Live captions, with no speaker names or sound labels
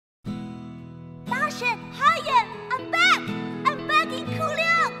Dashan, Haiyan, I'm back! I'm back in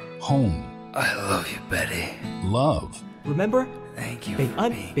Kuliang! Home. I love you, Betty. Love. Remember? Thank you Bình for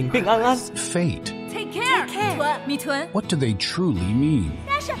an, being bình bình an an. Fate. Take care! Mi Tuan. What do they truly mean?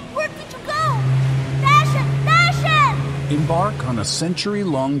 Dashan, where did you go? Dashan! Dashan! Embark on a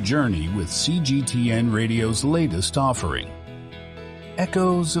century-long journey with CGTN Radio's latest offering.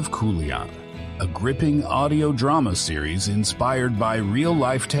 Echoes of Kuliang, a gripping audio drama series inspired by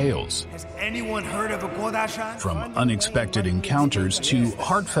real-life tales. Has anyone heard of a Godashan? From unexpected encounters to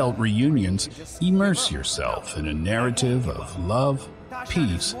heartfelt reunions, immerse yourself in a narrative of love,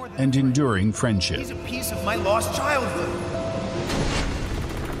 peace, and enduring friendship. He's a piece of my lost childhood.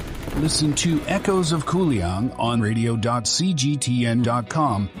 Listen to Echoes of Kuliang on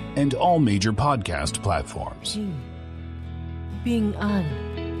radio.cgtn.com and all major podcast platforms. Bình an.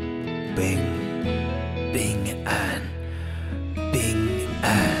 Bing. Bing.